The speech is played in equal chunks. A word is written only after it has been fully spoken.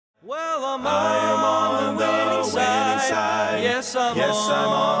Well, I'm on the winning side. Yes, I'm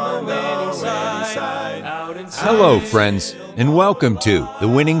on the winning side. Hello, friends, and welcome to the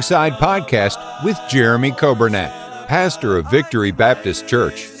Winning Side Podcast with Jeremy Coburnett, pastor of Victory Baptist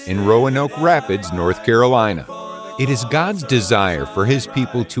Church in Roanoke Rapids, North Carolina. It is God's desire for His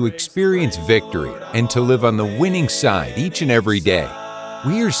people to experience victory and to live on the winning side each and every day.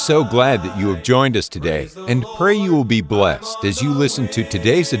 We are so glad that you have joined us today and pray you will be blessed as you listen to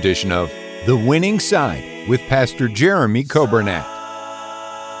today's edition of The Winning Side with Pastor Jeremy Coburnett.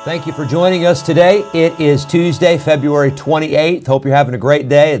 Thank you for joining us today. It is Tuesday, February 28th. Hope you're having a great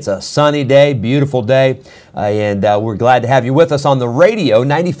day. It's a sunny day, beautiful day, and we're glad to have you with us on the radio,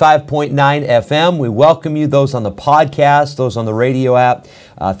 95.9 FM. We welcome you, those on the podcast, those on the radio app.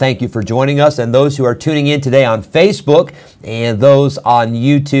 Thank you for joining us, and those who are tuning in today on Facebook and those on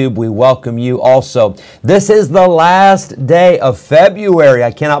YouTube, we welcome you also. This is the last day of February.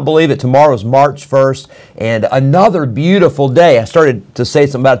 I cannot believe it. Tomorrow is March 1st, and another beautiful day. I started to say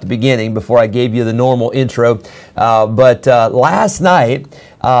something about at the beginning before I gave you the normal intro, but last night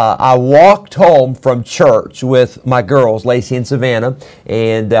I walked home from church with my girls, Lacey and Savannah,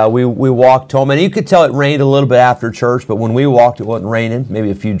 and we walked home, and you could tell it rained a little bit after church, but when we walked it wasn't raining,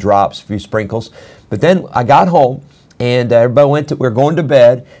 maybe a few drops, a few sprinkles. But then I got home, and everybody we were going to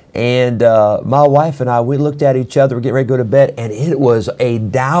bed, and my wife and I, we looked at each other, we're getting ready to go to bed, and it was a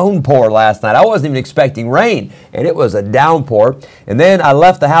downpour last night. I wasn't even expecting rain, and it was a downpour. And then I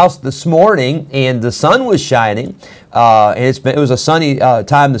left the house this morning, and the sun was shining, and it was a sunny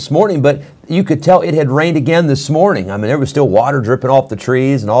time this morning, but you could tell it had rained again this morning. I mean, there was still water dripping off the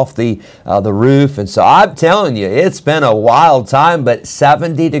trees and off the roof. And so I'm telling you, it's been a wild time, but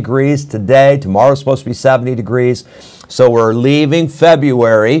 70 degrees today. Tomorrow's supposed to be 70 degrees. So we're leaving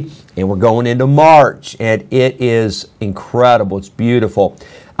February and we're going into March, and it is incredible. It's beautiful.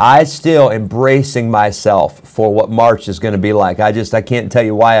 I still embracing myself for what March is going to be like. I can't tell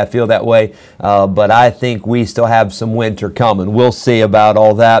you why I feel that way, but I think we still have some winter coming. We'll see about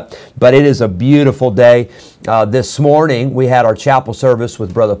all that, but it is a beautiful day. This morning, we had our chapel service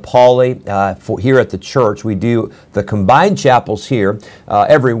with Brother Paulie here at the church. We do the combined chapels here.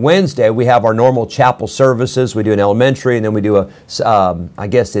 Every Wednesday, we have our normal chapel services. We do an elementary, and then we do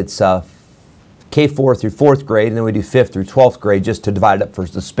K4 through 4th grade, and then we do 5th through 12th grade just to divide it up for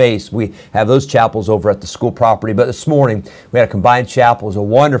the space. We have those chapels over at the school property, but this morning we had a combined chapel. It was a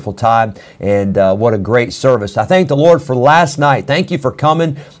wonderful time, and what a great service. I thank the Lord for last night. Thank you for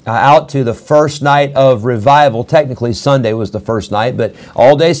coming out to the first night of revival. Technically, Sunday was the first night, but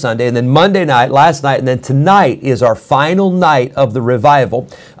all day Sunday, and then Monday night, last night, and then tonight is our final night of the revival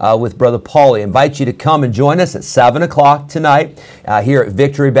with Brother Paulie. I invite you to come and join us at 7 o'clock tonight here at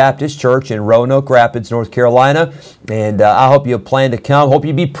Victory Baptist Church in Roanoke Rapids, North Carolina, and I hope you plan to come. Hope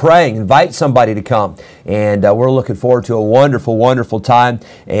you be praying. Invite somebody to come, and we're looking forward to a wonderful, wonderful time,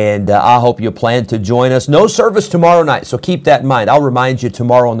 and I hope you plan to join us. No service tomorrow night, so keep that in mind. I'll remind you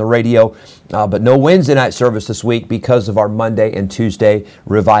tomorrow on the radio, but no Wednesday night service this week because of our Monday and Tuesday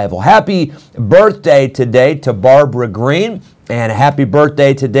revival. Happy birthday today to Barbara Green. And a happy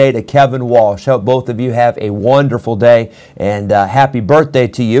birthday today to Kevin Walsh. Hope both of you have a wonderful day, and happy birthday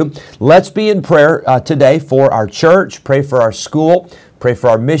to you. Let's be in prayer today for our church. Pray for our school. Pray for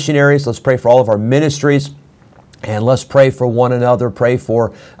our missionaries. Let's pray for all of our ministries. And let's pray for one another. Pray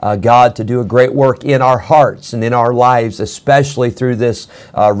for God to do a great work in our hearts and in our lives, especially through this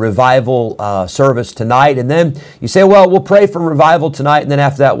revival service tonight. And then you say, well, we'll pray for revival tonight, and then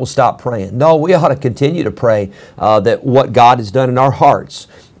after that we'll stop praying. No, we ought to continue to pray that what God has done in our hearts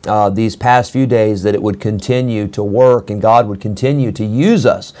these past few days, that it would continue to work and God would continue to use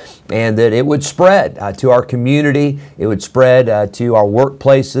us, and that it would spread to our community, it would spread to our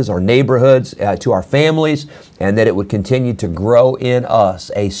workplaces, our neighborhoods, to our families, and that it would continue to grow in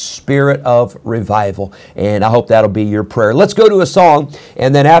us a spirit of revival. And I hope that'll be your prayer. Let's go to a song,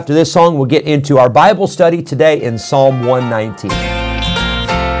 and then after this song we'll get into our Bible study today in Psalm 119. The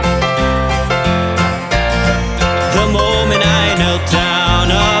moment I knelt down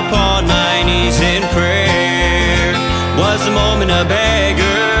upon my knees in prayer was the moment a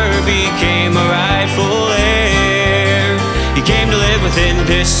beggar became a rightful heir. He came to live within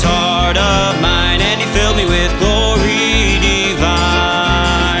this heart of mine, and He filled me with glory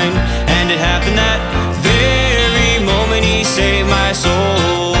divine. And it happened that very moment He saved my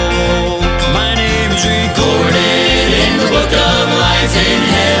soul. My name is recorded in the book of life in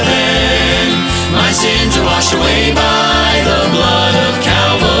heaven. My sins are washed away by the blood of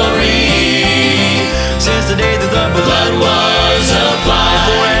Calvary. Since the day that the blood was applied,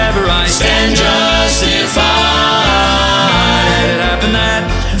 forever I stand justified. And it happened that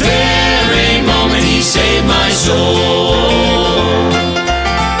very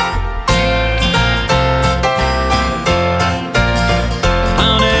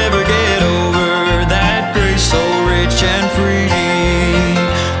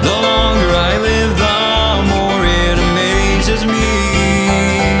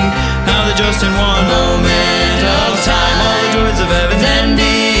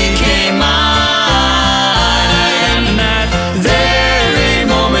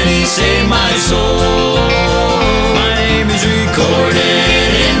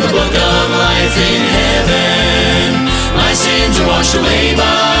washed away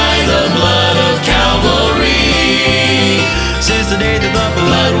by the blood of Calvary. Since the day that the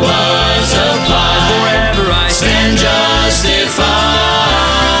blood was applied, forever I stand justified.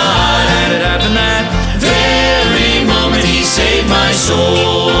 And it happened that very moment He saved my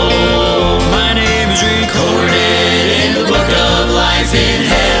soul. My name is recorded in the book of life in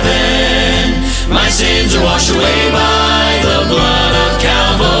heaven. My sins are washed away by the blood of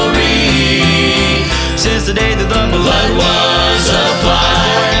Calvary. Since the day that the blood was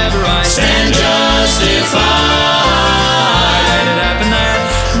applied, forever I stand justified. And it happened that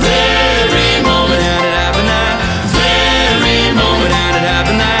very moment. And it happened that very moment. And it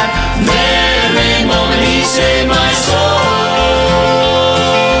happened that very moment He saved my soul.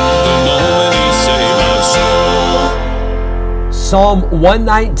 The moment He saved my soul. Psalm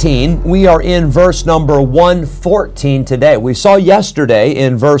 119, we are in verse number 114 today. We saw yesterday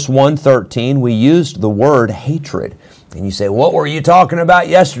in verse 113, we used the word hatred. And you say, what were you talking about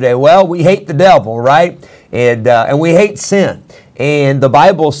yesterday? Well, we hate the devil, right? And we hate sin. And the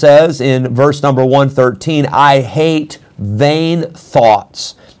Bible says in verse number 113, I hate vain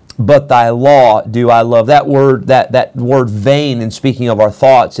thoughts, but thy law do I love. That word vain, in speaking of our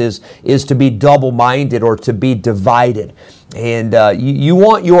thoughts, is to be double-minded or to be divided. And you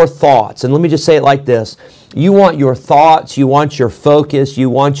want your thoughts, and let me just say it like this. You want your thoughts, you want your focus, you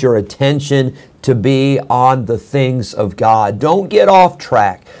want your attention to be on the things of God. Don't get off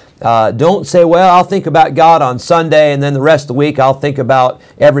track. Don't say, well, I'll think about God on Sunday and then the rest of the week I'll think about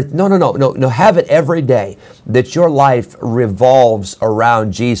everything. No. Have it every day that your life revolves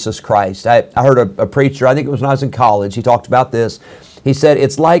around Jesus Christ. I heard a preacher, I think it was when I was in college, he talked about this. He said,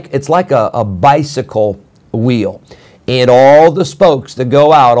 it's like a bicycle wheel. And all the spokes that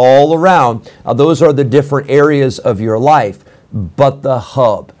go out all around, those are the different areas of your life. But the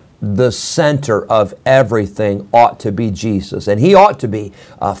hub, the center of everything ought to be Jesus. And He ought to be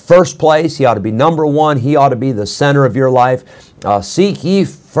first place. He ought to be number one. He ought to be the center of your life. Seek ye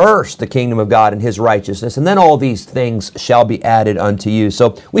first the kingdom of God and His righteousness, and then all these things shall be added unto you.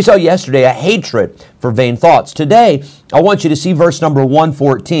 So we saw yesterday a hatred for vain thoughts. Today, I want you to see verse number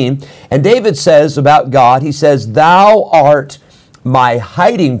 114. And David says about God, he says, Thou art my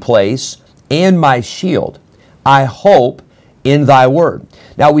hiding place and my shield. I hope in thy word.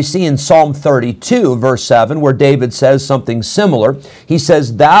 Now we see in Psalm 32, verse 7, where David says something similar. He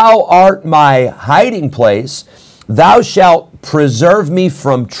says, Thou art my hiding place. Thou shalt preserve me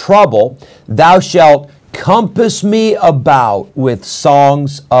from trouble. Thou shalt compass me about with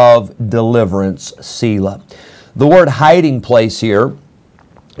songs of deliverance. Selah. The word hiding place here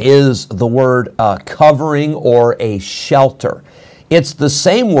is the word covering or a shelter. It's the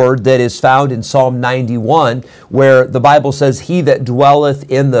same word that is found in Psalm 91, where the Bible says, He that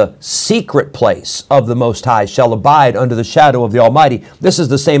dwelleth in the secret place of the Most High shall abide under the shadow of the Almighty. This is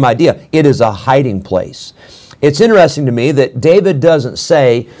the same idea. It is a hiding place. It's interesting to me that David doesn't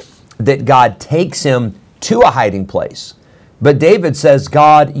say that God takes him to a hiding place. But David says,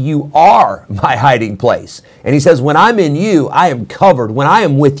 God, you are my hiding place. And he says, when I'm in you, I am covered. When I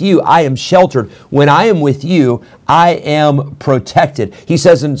am with you, I am sheltered. When I am with you, I am protected. He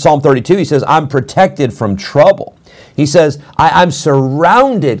says in Psalm 32, he says, I'm protected from trouble. He says, I'm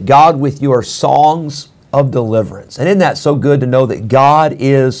surrounded, God, with your songs of deliverance. And isn't that so good to know that God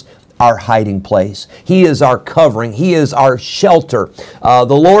is our hiding place? He is our covering. He is our shelter. The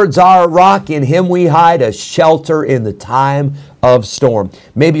Lord's our rock. In Him we hide, a shelter in the time of storm.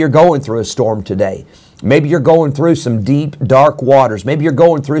 Maybe you're going through a storm today. Maybe you're going through some deep, dark waters. Maybe you're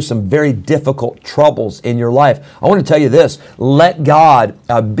going through some very difficult troubles in your life. I want to tell you this. Let God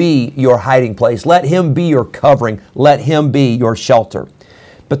be your hiding place. Let Him be your covering. Let Him be your shelter.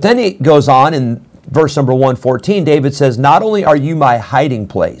 But then it goes on in verse number 114. David says, not only are you my hiding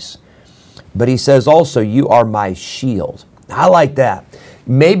place, but he says also, you are my shield. I like that.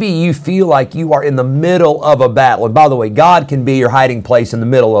 Maybe you feel like you are in the middle of a battle. And by the way, God can be your hiding place in the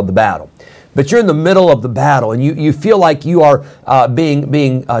middle of the battle. But you're in the middle of the battle and you feel like you are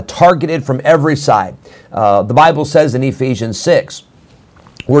being targeted from every side. The Bible says in Ephesians 6,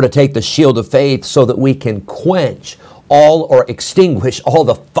 we're to take the shield of faith so that we can quench all or extinguish all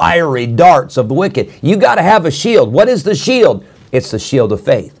the fiery darts of the wicked. You got to have a shield. What is the shield? It's the shield of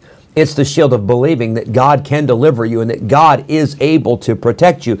faith. It's the shield of believing that God can deliver you and that God is able to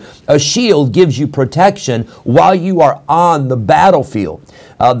protect you. A shield gives you protection while you are on the battlefield.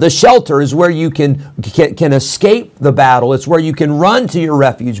 The shelter is where you can escape the battle. It's where you can run to your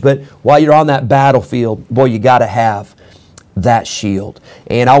refuge. But while you're on that battlefield, boy, you got to have that shield.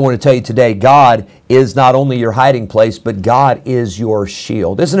 And I want to tell you today, God is not only your hiding place, but God is your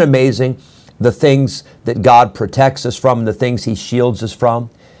shield. Isn't it amazing the things that God protects us from, and the things He shields us from.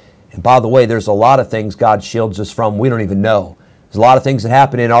 And by the way, there's a lot of things God shields us from we don't even know. There's a lot of things that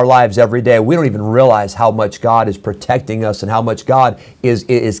happen in our lives every day. We don't even realize how much God is protecting us and how much God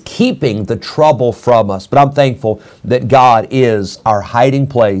is keeping the trouble from us. But I'm thankful that God is our hiding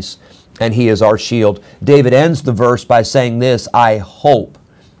place and He is our shield. David ends the verse by saying this, I hope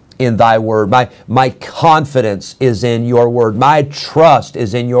in Thy word. My confidence is in Your word. My trust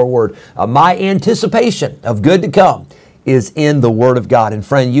is in Your word. My anticipation of good to come is in the Word of God. And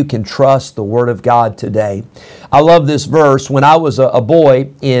friend, you can trust the Word of God today. I love this verse. When I was a boy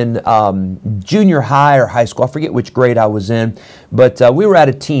in junior high or high school, I forget which grade I was in, but we were at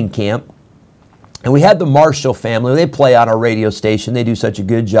a teen camp. And we had the Marshall family. They play on our radio station. They do such a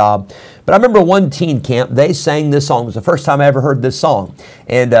good job. But I remember one teen camp, they sang this song. It was the first time I ever heard this song.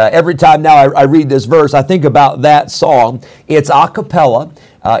 And every time now I read this verse, I think about that song. It's a cappella.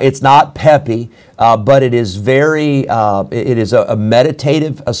 It's not peppy, but it is it is a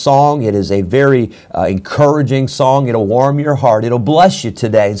meditative song. It is a very encouraging song. It'll warm your heart. It'll bless you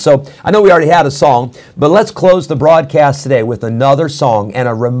today. And so I know we already had a song, but let's close the broadcast today with another song and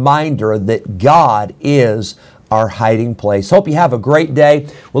a reminder that God is our hiding place. Hope you have a great day.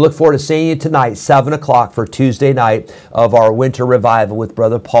 We'll look forward to seeing you tonight, 7 o'clock for Tuesday night of our winter revival with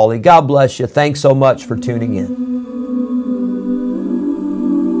Brother Paulie. God bless you. Thanks so much for tuning in.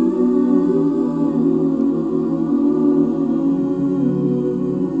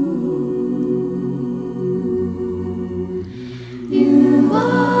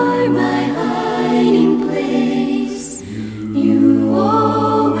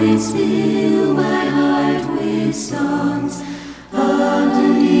 Fill my heart with songs of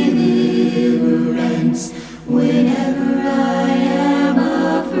deliverance. Whenever I am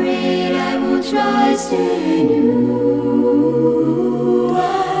afraid, I will trust in you.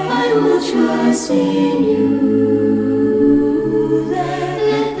 I will trust in you.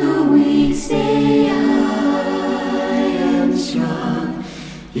 Let the weak say I am strong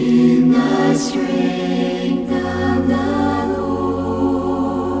in the strength of the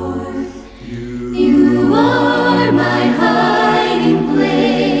You are my hiding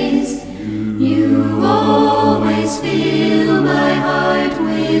place. You always fill my heart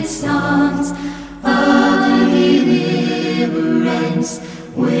with songs of deliverance.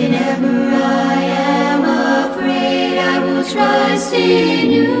 Whenever I am afraid, I will trust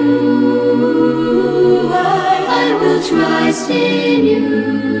in you. I will trust in you.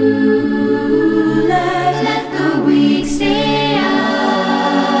 Let the weak say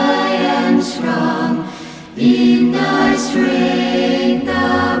I am strong in the strength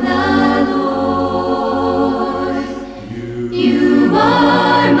of the Lord. You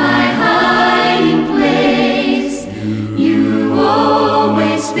are my hiding place. You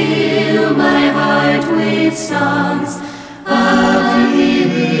always fill my heart with songs of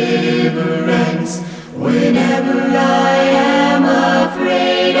deliverance. Whenever I am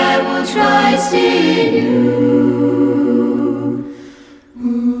afraid, I will trust in you.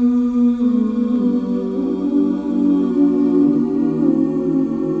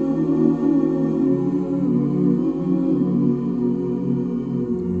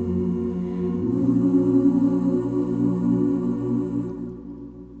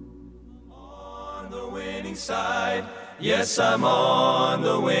 Yes, I'm on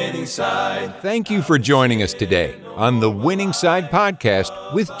the winning side. Thank you for joining us today on the Winning Side Podcast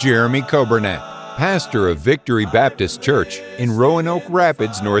with Jeremy Coburnett, pastor of Victory Baptist Church in Roanoke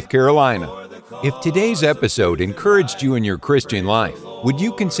Rapids, North Carolina. If today's episode encouraged you in your Christian life, would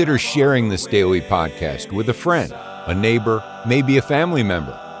you consider sharing this daily podcast with a friend, a neighbor, maybe a family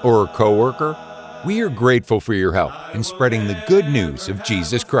member, or a coworker? We are grateful for your help in spreading the good news of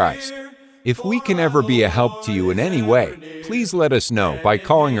Jesus Christ. If we can ever be a help to you in any way, please let us know by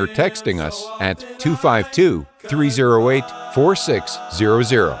calling or texting us at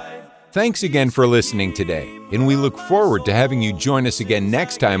 252-308-4600. Thanks again for listening today, and we look forward to having you join us again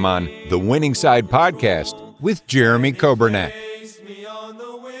next time on the Winning Side Podcast with Jeremy Coburnett.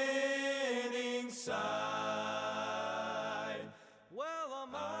 Well,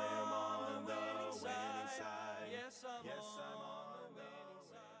 I'm